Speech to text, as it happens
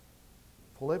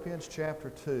Philippians chapter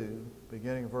 2,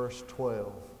 beginning verse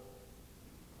 12.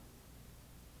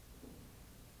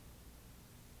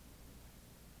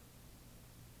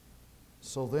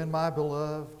 So then, my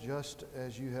beloved, just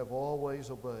as you have always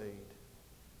obeyed,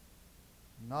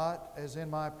 not as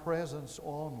in my presence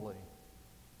only,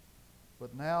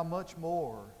 but now much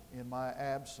more in my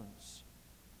absence,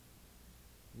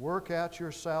 work out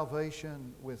your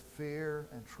salvation with fear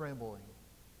and trembling.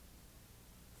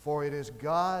 For it is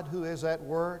God who is at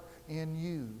work in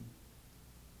you,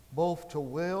 both to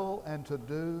will and to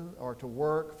do, or to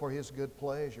work for His good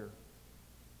pleasure.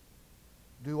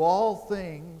 Do all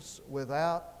things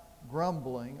without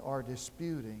grumbling or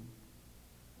disputing,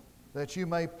 that you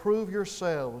may prove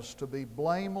yourselves to be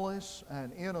blameless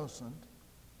and innocent,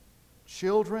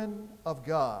 children of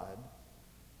God,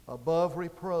 above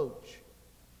reproach,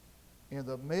 in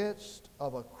the midst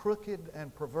of a crooked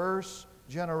and perverse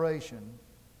generation,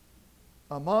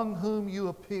 among whom you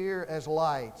appear as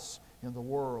lights in the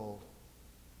world,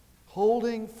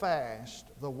 holding fast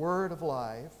the word of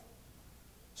life,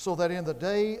 so that in the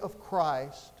day of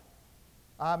Christ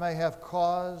I may have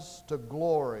cause to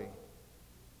glory,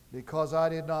 because I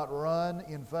did not run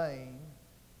in vain,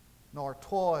 nor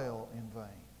toil in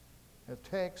vain. The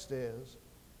text is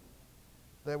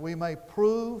that we may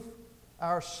prove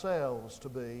ourselves to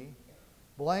be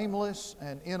blameless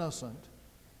and innocent,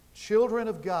 children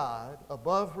of God,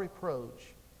 above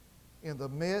reproach, in the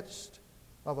midst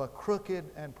of a crooked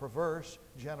and perverse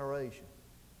generation.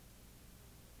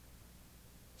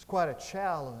 It's quite a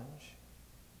challenge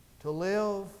to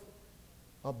live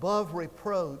above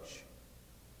reproach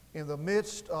in the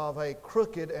midst of a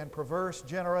crooked and perverse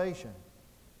generation.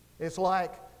 It's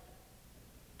like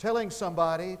telling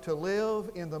somebody to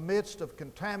live in the midst of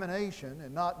contamination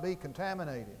and not be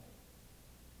contaminated.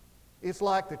 It's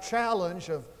like the challenge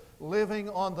of living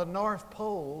on the North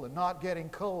Pole and not getting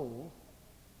cold.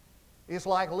 It's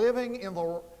like living in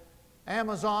the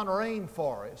Amazon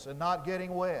rainforest and not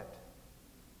getting wet.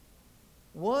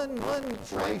 One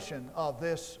translation of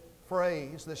this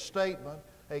phrase, this statement,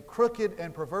 a crooked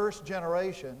and perverse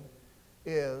generation,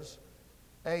 is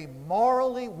a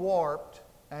morally warped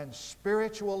and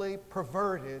spiritually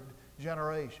perverted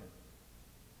generation.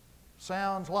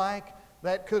 Sounds like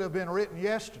that could have been written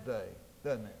yesterday,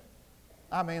 doesn't it?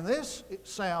 I mean, it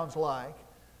sounds like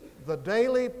the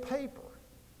daily paper.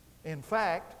 In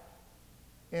fact,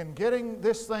 in getting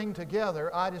this thing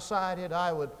together, I decided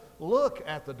I would look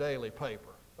at the daily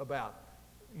paper about,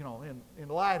 in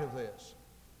light of this.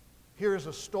 Here's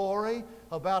a story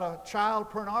about a child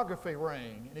pornography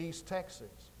ring in East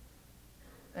Texas.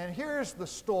 And here's the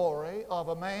story of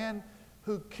a man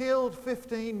who killed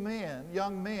 15 men,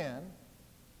 young men,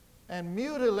 and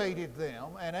mutilated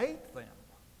them and ate them.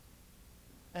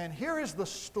 And here is the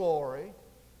story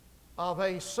of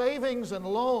a savings and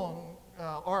loan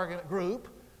group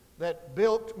that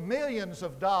built millions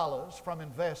of dollars from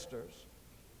investors.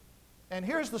 And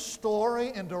here's the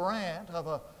story in Durant of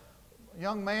a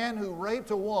young man who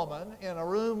raped a woman in a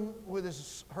room with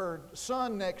her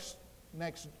son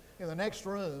in the next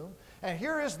room. And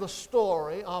here is the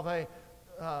story of a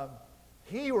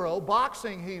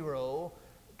boxing hero,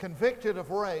 convicted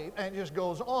of rape, and it just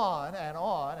goes on and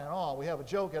on and on. We have a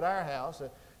joke at our house,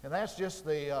 and that's just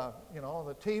the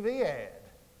TV ad.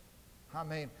 I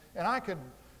mean, and I could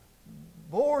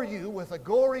bore you with the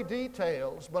gory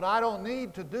details, but I don't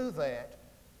need to do that,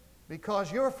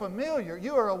 because you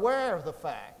are aware of the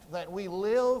fact that we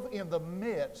live in the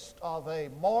midst of a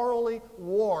morally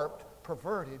warped,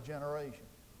 perverted generation.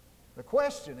 The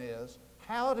question is,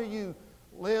 how do you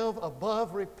live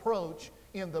above reproach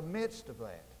in the midst of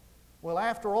that? Well,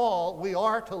 after all, we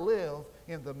are to live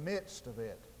in the midst of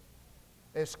it.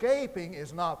 Escaping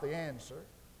is not the answer.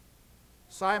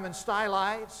 Simon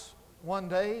Stylites, one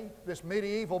day, this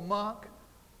medieval monk,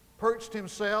 perched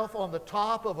himself on the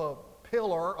top of a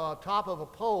pillar, top of a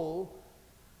pole,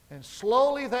 and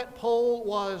slowly that pole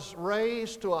was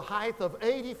raised to a height of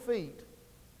 80 feet.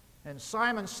 And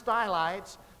Simon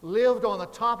Stylites lived on the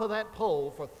top of that pole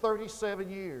for 37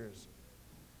 years.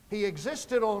 He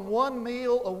existed on one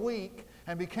meal a week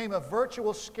and became a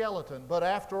virtual skeleton, but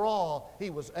after all, he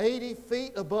was 80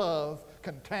 feet above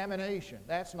contamination.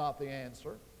 That's not the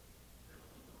answer.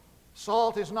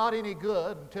 Salt is not any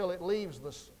good until it leaves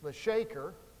the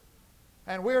shaker,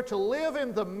 and we're to live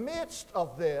in the midst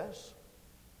of this,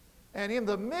 and in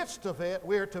the midst of it,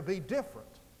 we're to be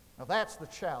different. Now that's the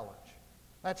challenge.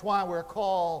 That's why we're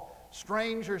called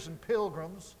strangers and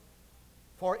pilgrims.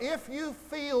 For if you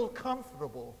feel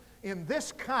comfortable in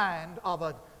this kind of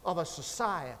a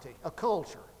society, a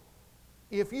culture,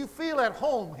 if you feel at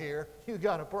home here, you've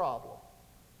got a problem.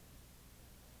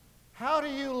 How do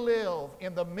you live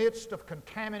in the midst of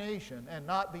contamination and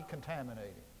not be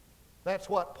contaminated? That's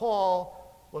what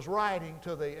Paul was writing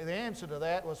to the answer to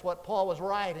that was what Paul was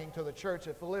writing to the church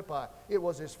at Philippi. It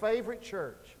was his favorite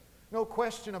church. No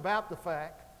question about the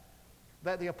fact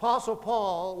that the Apostle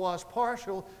Paul was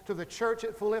partial to the church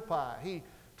at Philippi. He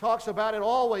talks about it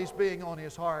always being on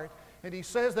his heart, and he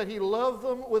says that he loved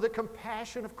them with the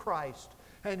compassion of Christ.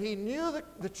 And he knew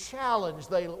the challenge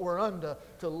they were under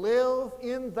to live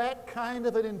in that kind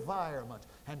of an environment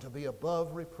and to be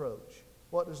above reproach.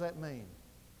 What does that mean?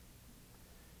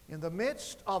 In the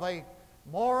midst of a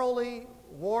morally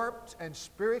warped and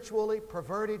spiritually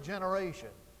perverted generation,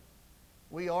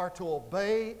 we are to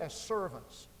obey as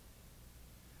servants.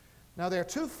 Now, there are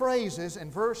two phrases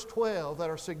in verse 12 that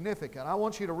are significant. I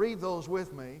want you to read those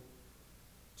with me.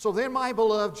 So then, my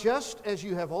beloved, just as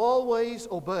you have always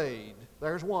obeyed,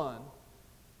 there's one,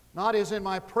 not as in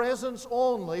my presence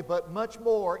only, but much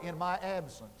more in my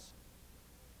absence.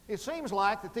 It seems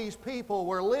like that these people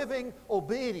were living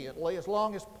obediently as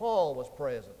long as Paul was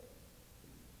present.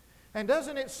 And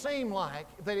doesn't it seem like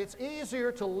that it's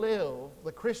easier to live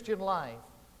the Christian life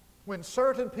when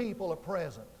certain people are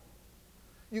present?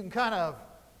 You can kind of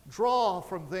draw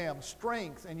from them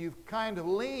strength and you kind of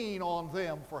lean on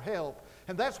them for help.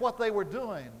 And that's what they were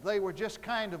doing. They were just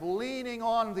kind of leaning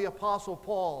on the Apostle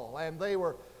Paul, and they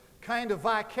were kind of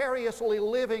vicariously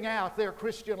living out their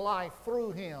Christian life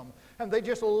through him. And they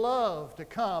just loved to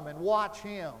come and watch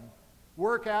him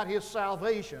work out his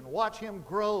salvation, watch him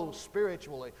grow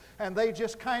spiritually. And they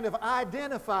just kind of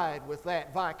identified with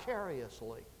that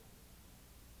vicariously.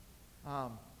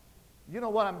 You know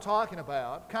what I'm talking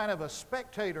about, kind of a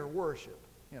spectator worship,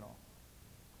 you know.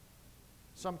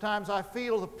 Sometimes I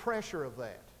feel the pressure of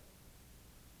that.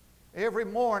 Every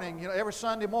morning, every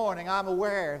Sunday morning, I'm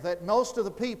aware that most of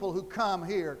the people who come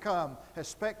here come as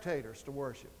spectators to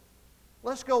worship.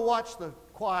 Let's go watch the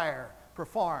choir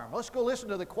perform. Let's go listen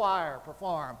to the choir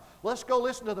perform. Let's go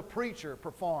listen to the preacher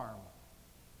perform.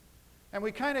 And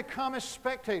we kind of come as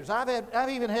spectators. I've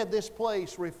even had this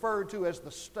place referred to as the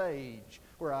stage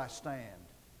where I stand.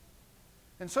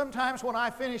 And sometimes when I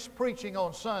finish preaching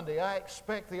on Sunday, I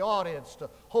expect the audience to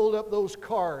hold up those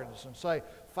cards and say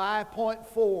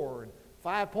 5.4 and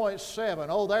 5.7.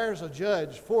 Oh, there's a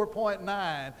judge,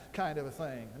 4.9 kind of a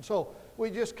thing. And so we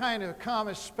just kind of come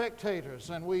as spectators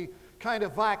and we kind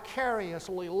of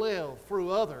vicariously live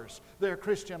through others their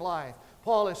Christian life.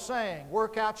 Paul is saying,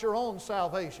 work out your own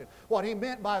salvation. What he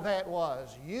meant by that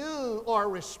was, you are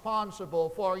responsible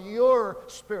for your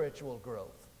spiritual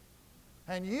growth.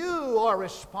 And you are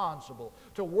responsible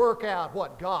to work out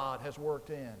what God has worked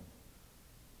in.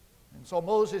 And so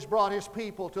Moses brought his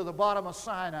people to the bottom of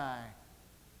Sinai.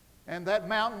 And that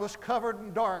mountain was covered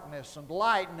in darkness and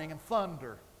lightning and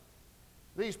thunder.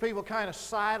 These people kind of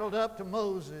sidled up to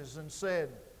Moses and said,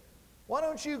 why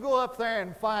don't you go up there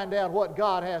and find out what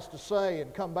God has to say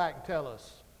and come back and tell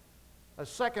us? A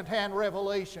second-hand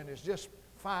revelation is just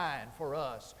fine for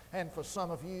us and for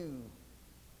some of you.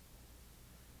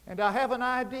 And I have an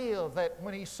idea that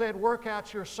when he said, work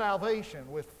out your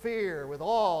salvation with fear, with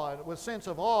awe, with sense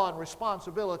of awe and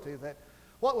responsibility, that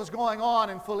what was going on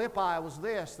in Philippi was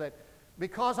this, that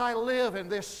because I live in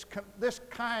this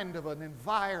kind of an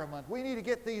environment, we need to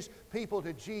get these people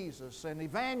to Jesus. And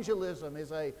evangelism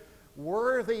is a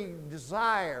worthy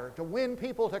desire. To win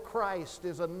people to Christ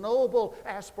is a noble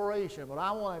aspiration. But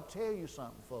I want to tell you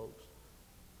something, folks.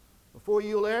 Before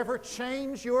you'll ever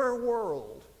change your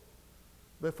world,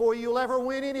 before you'll ever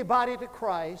win anybody to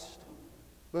Christ,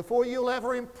 before you'll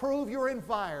ever improve your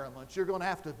environment, you're going to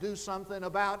have to do something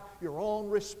about your own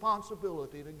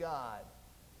responsibility to God.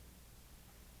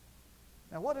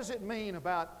 Now, what does it mean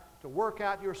about to work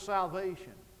out your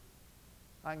salvation?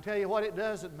 I can tell you what it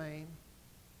doesn't mean.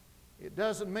 It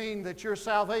doesn't mean that your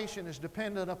salvation is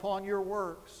dependent upon your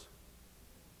works.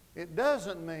 It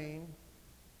doesn't mean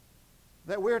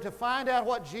that we're to find out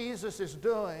what Jesus is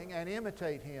doing and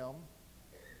imitate Him.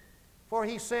 For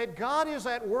He said, God is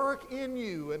at work in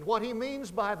you. And what He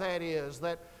means by that is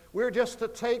that we're just to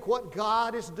take what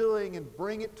God is doing and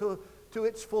bring it to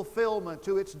its fulfillment,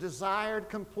 to its desired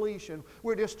completion.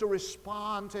 We're just to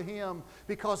respond to Him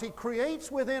because He creates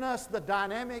within us the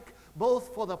dynamic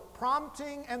both for the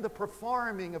prompting and the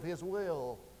performing of His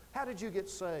will. How did you get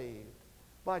saved?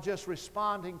 By just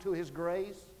responding to His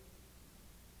grace?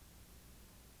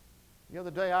 The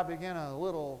other day I began a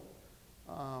little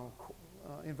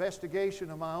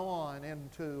investigation of my own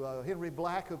into Henry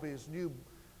Blackaby's new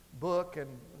book and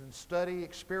study,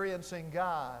 Experiencing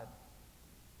God.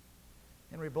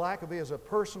 Henry Blackaby is a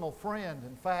personal friend.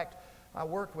 In fact, I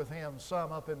worked with him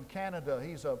some up in Canada.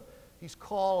 He's He's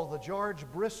called the George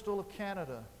Bristol of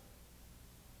Canada,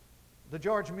 the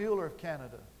George Mueller of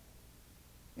Canada.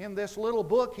 In this little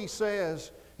book, he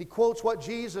says, he quotes what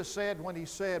Jesus said when he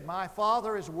said, "My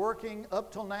Father is working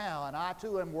up till now, and I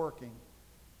too am working."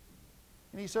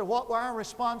 And he said, what our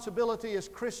responsibility as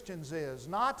Christians is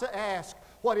not to ask,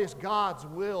 what is God's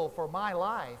will for my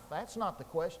life? That's not the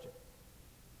question.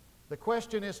 The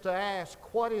question is to ask,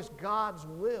 what is God's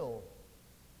will?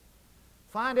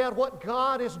 Find out what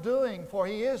God is doing, for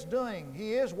He is doing.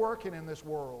 He is working in this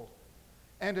world.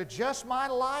 And adjust my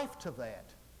life to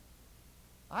that.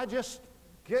 I just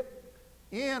get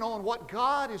in on what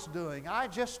God is doing. I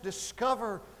just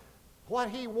discover what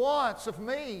He wants of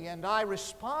me, and I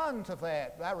respond to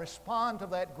that. I respond to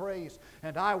that grace,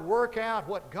 and I work out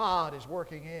what God is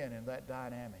working in that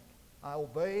dynamic. I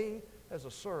obey as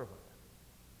a servant.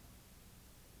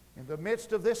 In the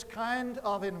midst of this kind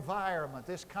of environment,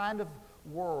 this kind of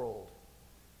world,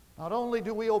 not only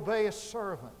do we obey as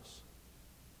servants,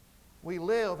 we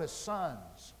live as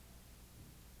sons.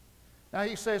 Now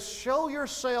he says, show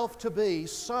yourself to be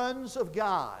sons of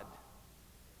God.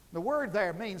 The word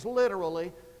there means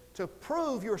literally to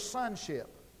prove your sonship.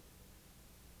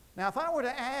 Now if I were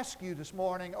to ask you this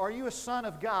morning, are you a son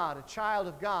of God, a child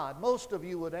of God? Most of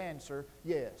you would answer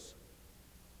yes.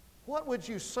 What would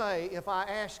you say if I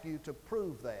asked you to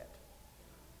prove that?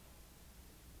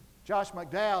 Josh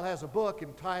McDowell has a book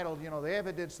entitled, The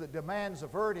Evidence That Demands a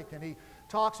Verdict, and he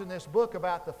talks in this book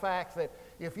about the fact that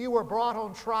if you were brought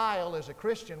on trial as a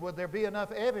Christian, would there be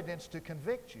enough evidence to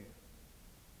convict you?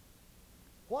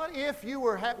 What if you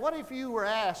were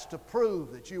asked to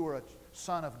prove that you were a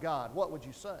son of God? What would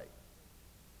you say?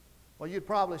 Well, you'd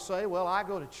probably say, well, I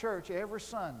go to church every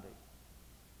Sunday.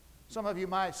 Some of you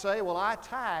might say, well, I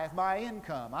tithe my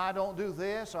income. I don't do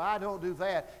this or I don't do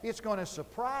that. It's going to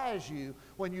surprise you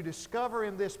when you discover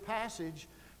in this passage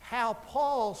how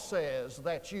Paul says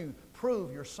that you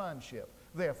prove your sonship.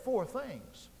 There are 4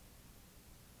 things.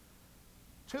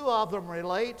 2 of them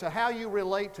relate to how you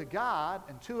relate to God,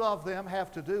 and 2 of them have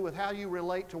to do with how you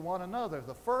relate to one another.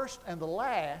 The first and the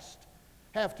last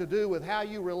have to do with how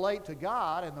you relate to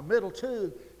God, and the middle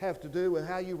 2 have to do with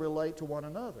how you relate to one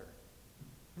another.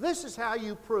 This is how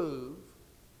you prove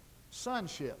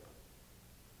sonship,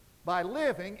 by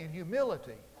living in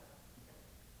humility.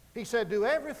 He said, do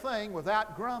everything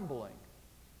without grumbling.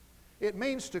 It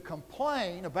means to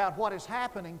complain about what is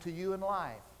happening to you in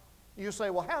life. You say,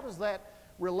 well, how does that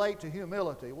relate to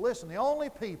humility? Well, listen, the only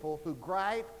people who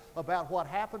gripe about what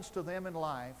happens to them in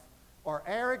life are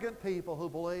arrogant people who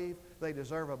believe they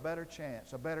deserve a better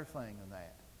chance, a better thing than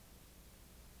that.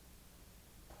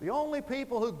 The only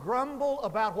people who grumble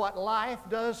about what life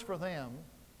does for them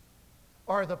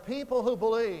are the people who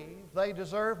believe they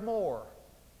deserve more.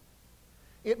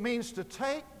 It means to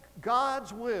take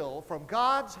God's will from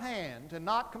God's hand and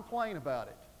not complain about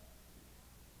it.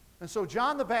 And so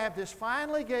John the Baptist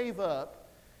finally gave up,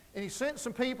 and he sent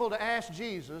some people to ask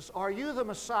Jesus, are you the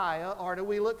Messiah, or do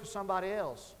we look for somebody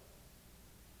else?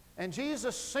 And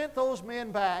Jesus sent those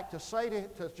men back to say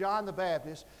to John the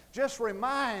Baptist, just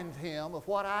remind him of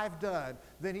what I've done.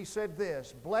 Then he said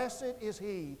this, blessed is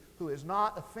he who is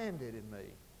not offended in me.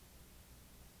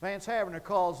 Vance Havner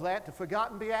calls that the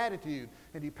forgotten beatitude,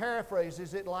 and he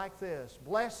paraphrases it like this,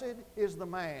 blessed is the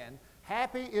man,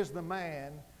 happy is the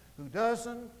man who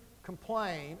doesn't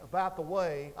complain about the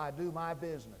way I do my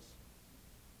business.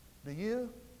 Do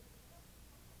you?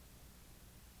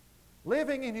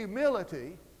 Living in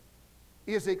humility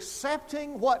is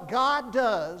accepting what God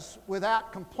does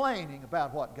without complaining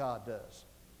about what God does.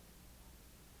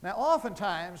 Now,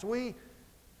 oftentimes we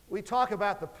talk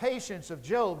about the patience of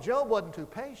Job. Job wasn't too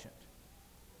patient.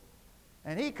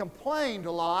 And he complained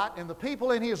a lot, and the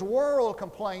people in his world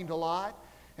complained a lot,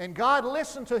 and God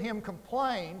listened to him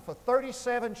complain for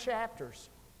 37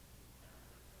 chapters.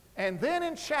 And then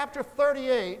in chapter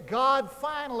 38, God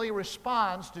finally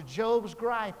responds to Job's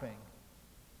griping.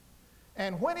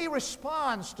 And when he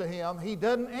responds to him, he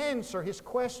doesn't answer his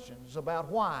questions about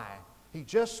why. He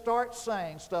just starts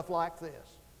saying stuff like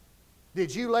this.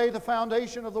 Did you lay the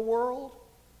foundation of the world?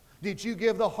 Did you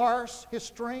give the horse his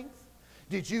strength?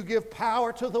 Did you give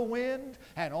power to the wind?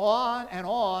 And on and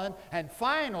on. And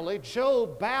finally,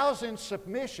 Job bows in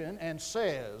submission and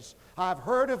says, I've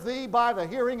heard of thee by the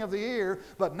hearing of the ear,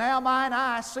 but now mine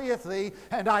eye seeth thee,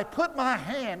 and I put my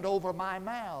hand over my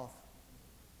mouth.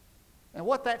 And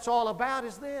what that's all about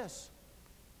is this,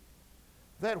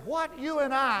 that what you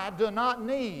and I do not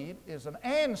need is an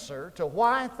answer to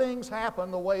why things happen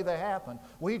the way they happen.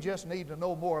 We just need to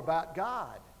know more about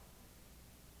God.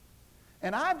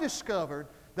 And I've discovered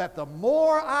that the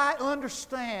more I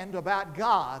understand about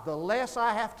God, the less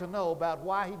I have to know about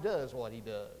why He does what He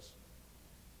does.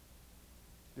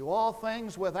 Do all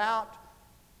things without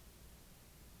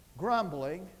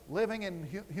grumbling, living in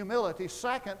humility.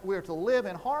 Second, we're to live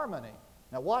in harmony.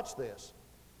 Now watch this.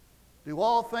 Do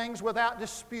all things without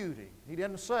disputing. He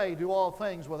didn't say do all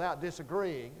things without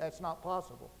disagreeing. That's not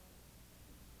possible.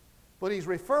 But he's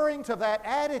referring to that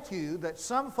attitude that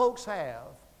some folks have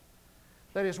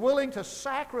that is willing to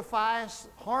sacrifice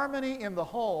harmony in the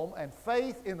home and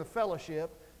faith in the fellowship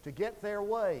to get their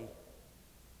way.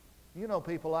 You know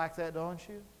people like that, don't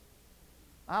you?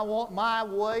 I want my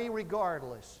way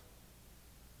regardless.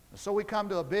 So we come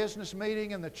to a business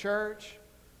meeting in the church,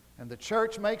 and the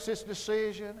church makes its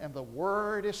decision, and the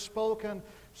word is spoken.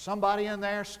 Somebody in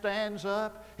there stands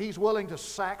up. He's willing to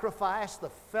sacrifice the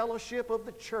fellowship of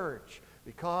the church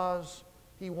because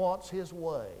he wants his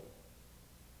way.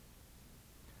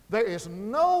 There is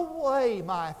no way,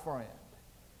 my friend,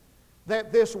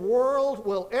 that this world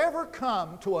will ever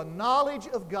come to a knowledge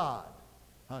of God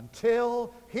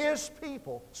until His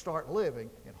people start living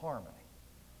in harmony.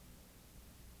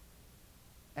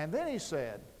 And then he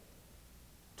said,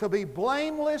 to be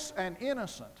blameless and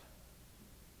innocent.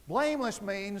 Blameless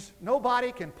means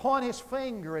nobody can point his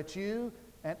finger at you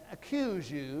and accuse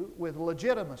you with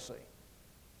legitimacy.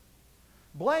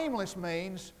 Blameless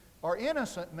means, or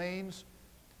innocent means,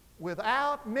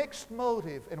 without mixed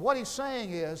motive. And what he's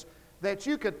saying is that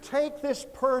you could take this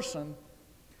person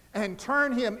and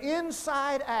turn him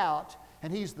inside out,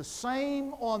 and he's the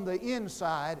same on the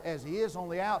inside as he is on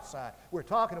the outside. We're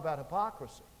talking about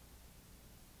hypocrisy.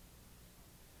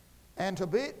 And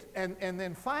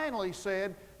then finally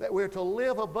said that we're to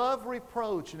live above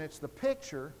reproach, and it's the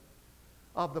picture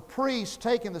of the priest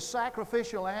taking the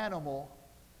sacrificial animal,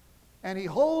 and he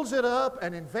holds it up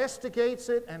and investigates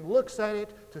it and looks at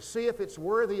it to see if it's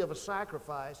worthy of a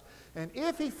sacrifice. And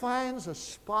if he finds a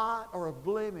spot or a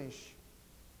blemish,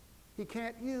 he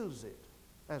can't use it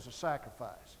as a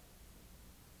sacrifice.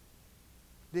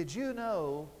 Did you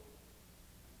know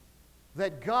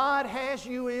that God has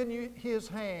you in His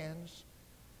hands,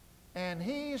 and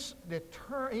He's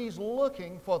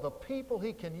looking for the people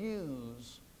He can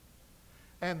use,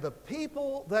 and the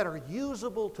people that are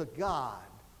usable to God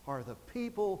are the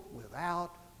people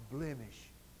without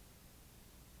blemish.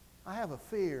 I have a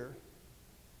fear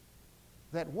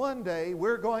that one day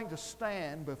we're going to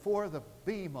stand before the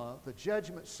bema, the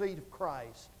judgment seat of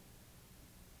Christ,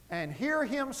 and hear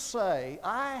Him say,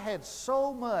 I had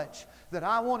so much that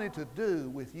I wanted to do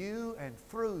with you and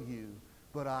through you,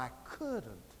 but I couldn't.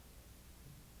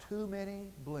 Too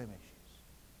many blemishes.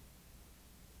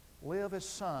 Live as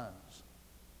sons.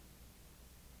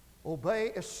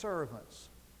 Obey as servants.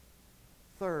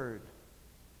 Third,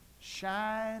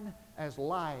 shine as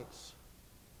lights.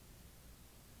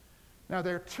 Now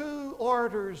there are two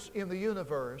orders in the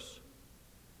universe.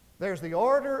 There's the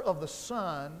order of the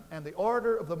sun and the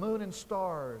order of the moon and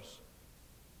stars.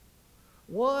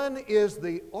 One is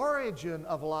the origin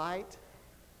of light,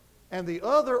 and the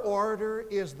other order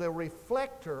is the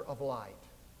reflector of light.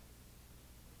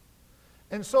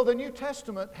 And so the New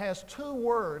Testament has two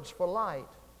words for light.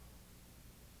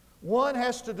 One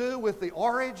has to do with the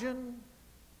origin,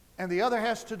 and the other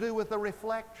has to do with the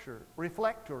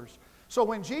reflectors. So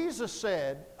when Jesus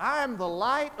said, I am the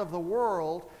light of the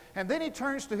world, and then He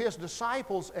turns to His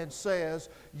disciples and says,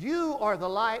 you are the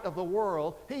light of the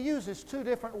world, He uses two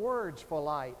different words for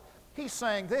light. He's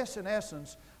saying this in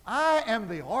essence, I am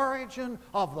the origin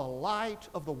of the light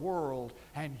of the world,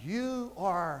 and you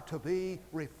are to be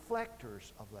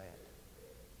reflectors of that.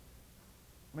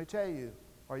 Let me tell you,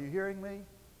 are you hearing me?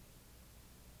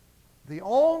 The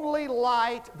only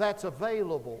light that's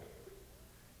available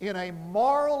in a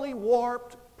morally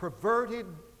warped, perverted,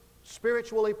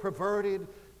 spiritually perverted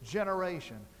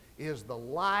generation is the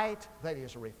light that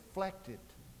is reflected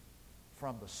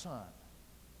from the sun.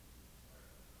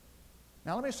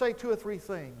 Now let me say two or three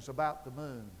things about the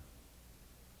moon.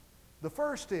 The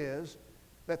first is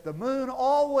that the moon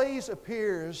always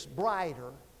appears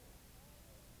brighter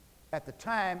at the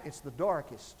time it's the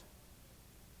darkest.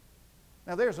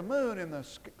 Now there's a moon in the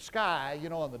sky, in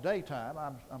the daytime,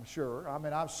 I'm sure. I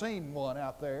mean, I've seen one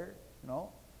out there,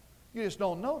 You just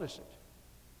don't notice it.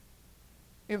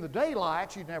 In the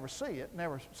daylight, you never see it.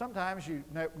 Sometimes you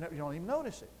don't even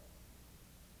notice it.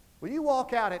 Well, you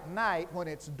walk out at night when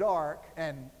it's dark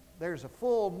and there's a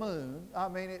full moon,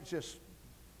 it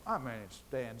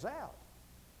stands out.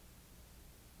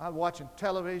 I was watching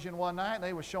television one night and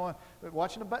they were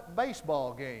watching a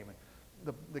baseball game.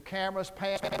 The cameras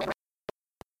passed.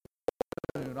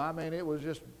 It was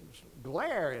just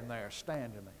glare in there,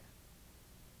 standing there.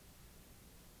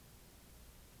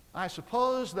 I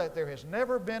suppose that there has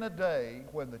never been a day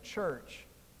when the church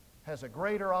has a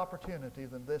greater opportunity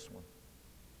than this one.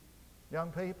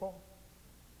 Young people,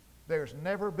 there's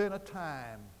never been a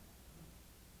time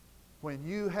when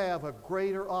you have a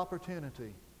greater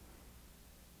opportunity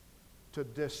to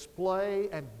display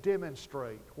and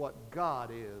demonstrate what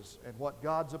God is and what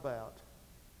God's about.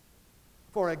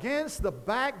 For against the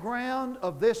background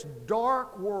of this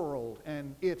dark world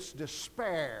and its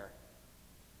despair,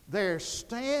 there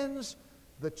stands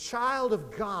the child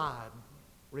of God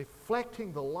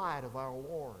reflecting the light of our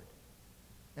Lord.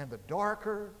 And the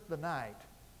darker the night,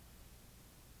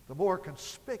 the more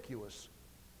conspicuous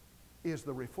is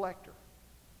the reflector.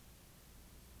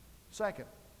 Second,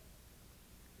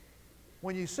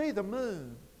 when you see the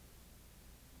moon,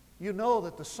 you know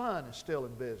that the sun is still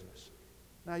in business.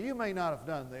 Now, you may not have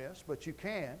done this, but you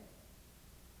can.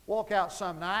 Walk out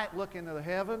some night, look into the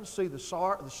heavens, see the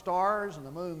stars and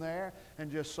the moon there,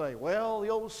 and just say, well, the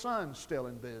old sun's still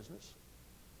in business.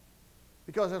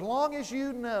 Because as long as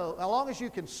you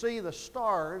can see the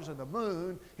stars and the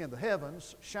moon in the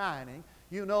heavens shining,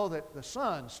 you know that the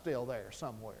sun's still there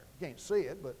somewhere. You can't see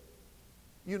it, but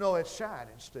you know it's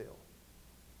shining still.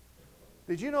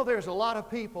 Did you know there's a lot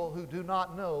of people who do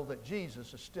not know that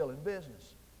Jesus is still in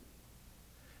business?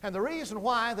 And the reason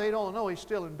why they don't know He's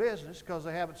still in business is because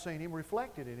they haven't seen Him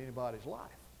reflected in anybody's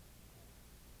life.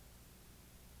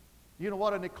 You know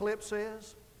what an eclipse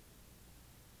is?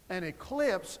 An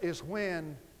eclipse is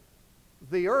when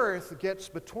the earth gets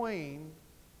between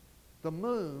the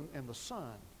moon and the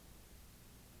sun.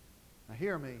 Now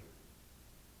hear me.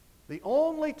 The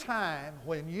only time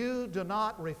when you do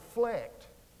not reflect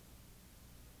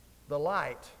the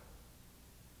light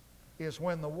is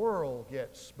when the world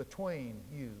gets between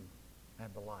you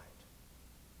and the light.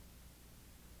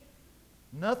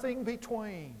 Nothing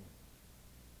between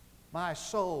my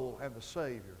soul and the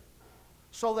Savior,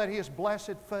 so that His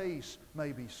blessed face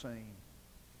may be seen.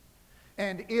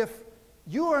 And if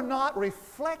you are not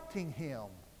reflecting Him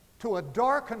to a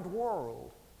darkened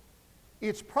world,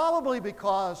 it's probably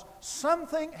because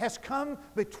something has come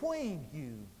between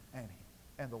you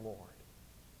and the Lord.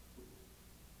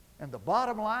 And the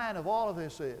bottom line of all of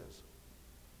this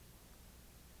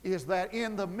is that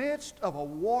in the midst of a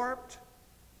warped,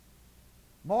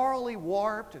 morally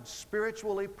warped and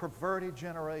spiritually perverted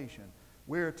generation,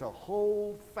 we're to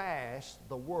hold fast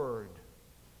the Word.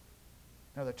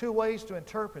 Now, there are two ways to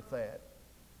interpret that.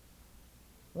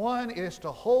 One is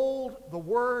to hold the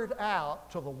Word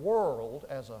out to the world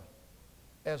as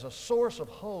a source of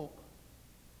hope.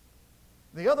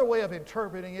 The other way of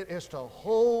interpreting it is to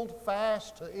hold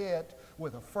fast to it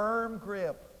with a firm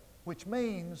grip, which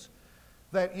means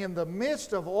that in the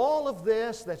midst of all of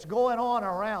this that's going on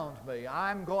around me,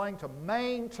 I'm going to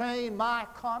maintain my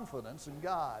confidence in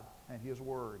God and His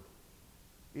Word.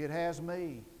 It has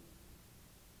me,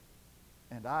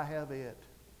 and I have it.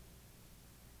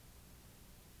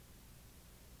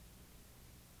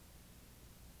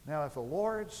 Now, if the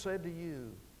Lord said to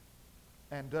you,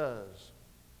 and does,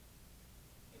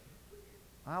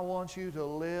 I want you to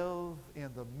live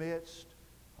in the midst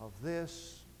of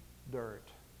this dirt,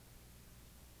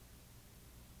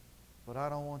 but I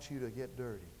don't want you to get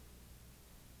dirty.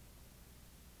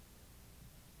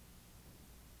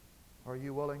 Are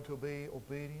you willing to be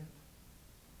obedient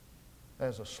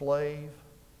as a slave,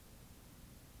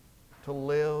 to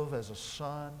live as a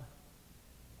son,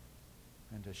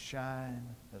 and to shine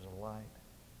as a light?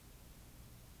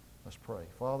 Let's pray.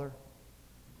 Father,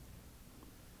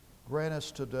 grant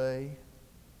us today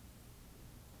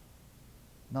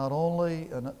not only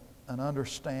an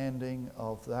understanding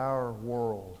of our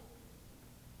world,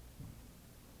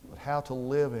 but how to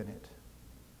live in it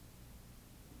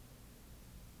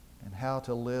and how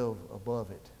to live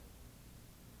above it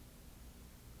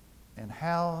and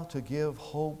how to give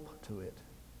hope to it.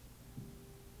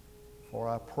 For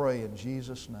I pray in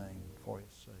Jesus' name for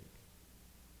His sake.